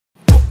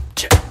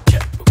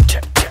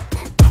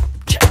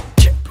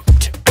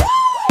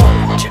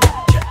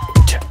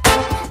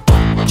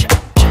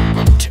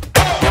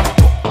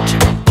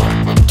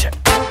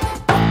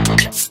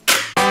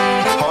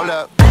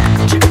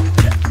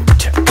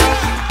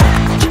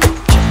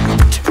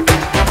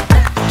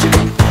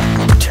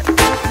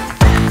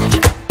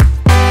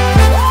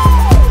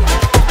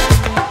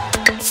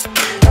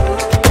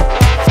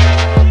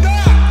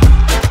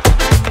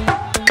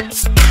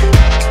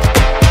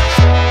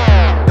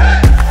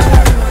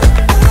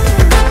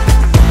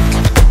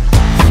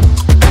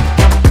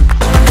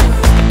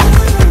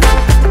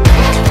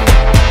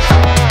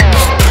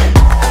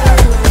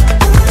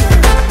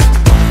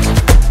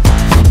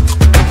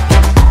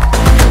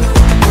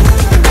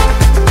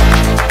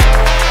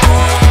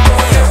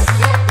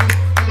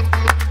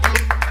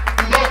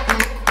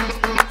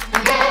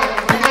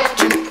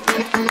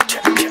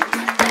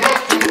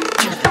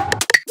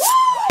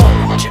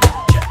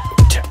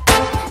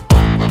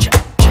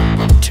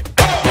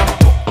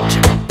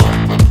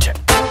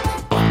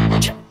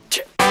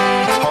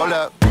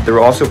There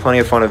were also plenty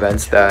of fun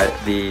events that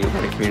the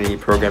learning community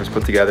programs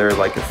put together,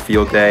 like a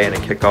field day and a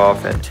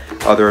kickoff and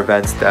other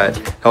events that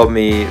helped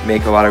me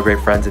make a lot of great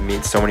friends and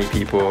meet so many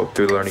people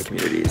through the learning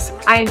communities.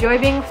 I enjoy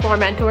being a floor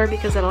mentor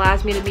because it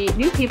allows me to meet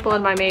new people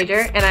in my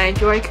major, and I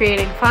enjoy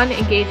creating fun,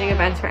 engaging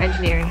events for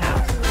Engineering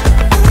House.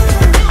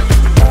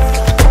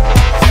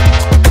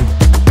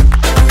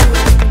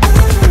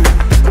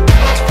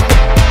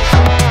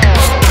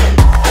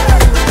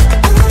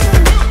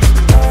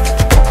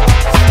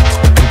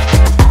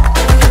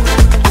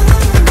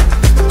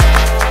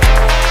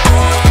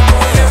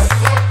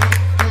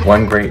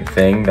 One great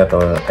thing that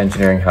the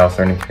Engineering House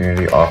Learning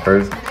Community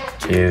offers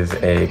is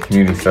a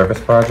community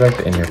service project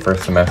in your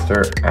first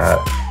semester at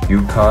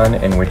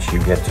UConn, in which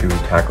you get to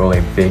tackle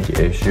a big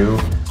issue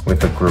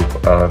with a group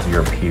of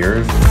your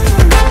peers.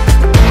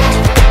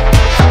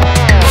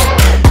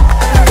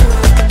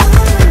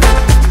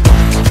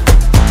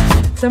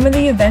 Some of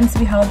the events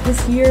we held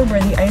this year were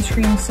the ice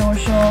cream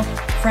social,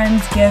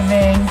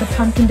 Friendsgiving, the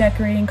pumpkin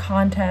decorating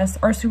contest,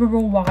 our Super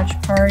Bowl watch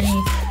party,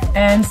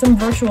 and some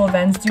virtual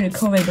events due to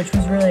COVID, which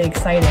was really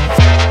exciting.